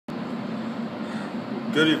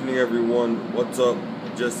Good evening, everyone. What's up?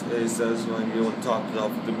 Just a satisfying meal and topped it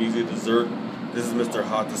off with the measly dessert. This is Mr.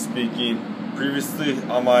 Hata speaking. Previously,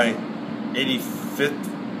 on my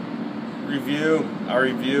 85th review, I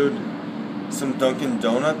reviewed some Dunkin'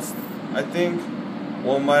 Donuts, I think.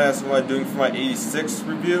 One might ask, what am I doing for my 86th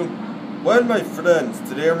review? Well, my friends,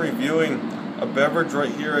 today I'm reviewing a beverage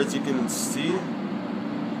right here, as you can see.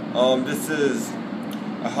 This is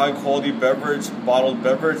a high quality beverage, bottled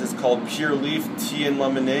beverage. It's called Pure Leaf Tea and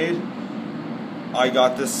Lemonade. I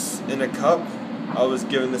got this in a cup. I was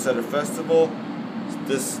given this at a festival.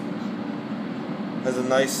 This has a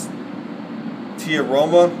nice tea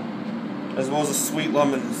aroma as well as a sweet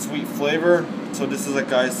flavor. So this is a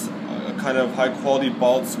kind of high quality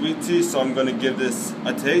bottled sweet tea, so I'm going to give this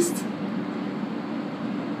a taste.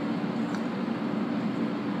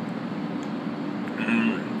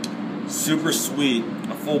 Super sweet,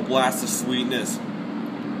 a full blast of sweetness.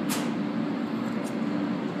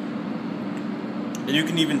 And you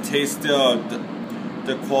can even taste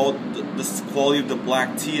the quality of the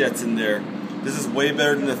black tea that's in there. This is way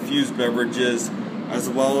better than the Fuse beverages, as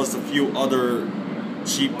well as a few other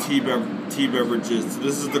cheap tea beverages. So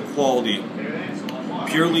this is the quality.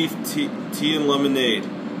 Pure Leaf tea and Lemonade,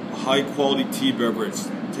 a high quality tea beverage.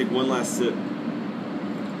 Take one last sip.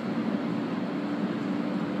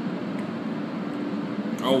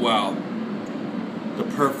 Oh wow, the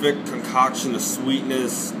perfect concoction of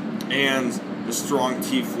sweetness and the strong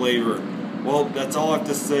tea flavor. Well, that's all I have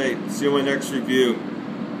to say. See you in my next review.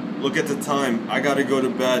 Look at the time, I gotta go to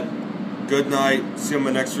bed. Good night, see you in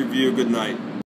my next review, good night.